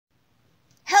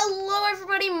Hello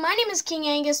everybody, my name is King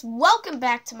Angus. Welcome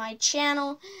back to my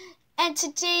channel. And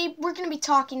today we're going to be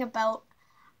talking about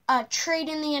a trade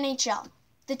in the NHL.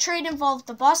 The trade involved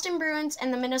the Boston Bruins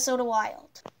and the Minnesota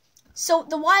Wild. So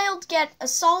the Wild get a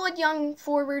solid young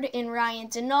forward in Ryan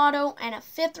Donato and a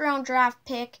 5th round draft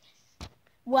pick,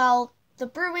 while the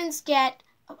Bruins get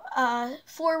a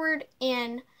forward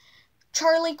in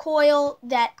Charlie Coyle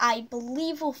that I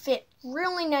believe will fit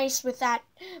really nice with that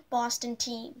Boston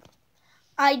team.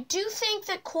 I do think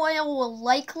that Coyle will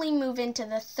likely move into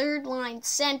the third line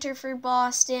center for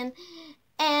Boston,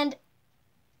 and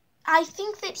I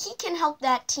think that he can help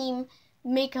that team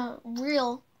make a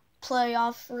real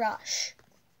playoff rush.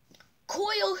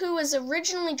 Coyle, who was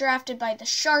originally drafted by the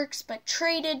Sharks but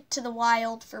traded to the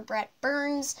Wild for Brent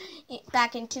Burns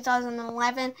back in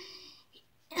 2011,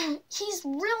 he's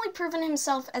really proven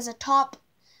himself as a top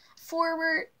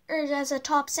forward, or as a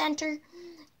top center,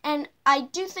 and I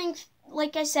do think,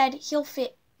 like I said, he'll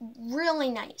fit really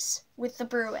nice with the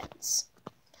Bruins.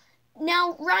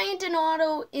 Now, Ryan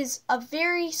Donato is a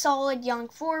very solid young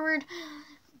forward,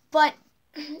 but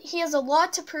he has a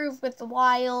lot to prove with the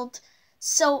Wild,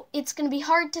 so it's going to be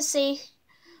hard to say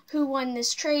who won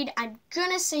this trade. I'm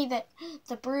going to say that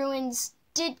the Bruins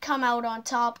did come out on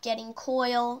top getting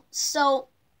Coyle, so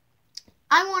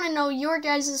I want to know your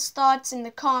guys' thoughts in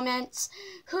the comments.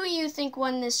 Who you think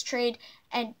won this trade,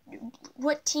 and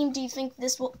what team do you think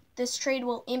this trade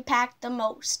will impact the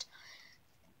most?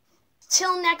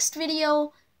 Till next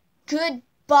video,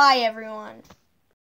 goodbye everyone.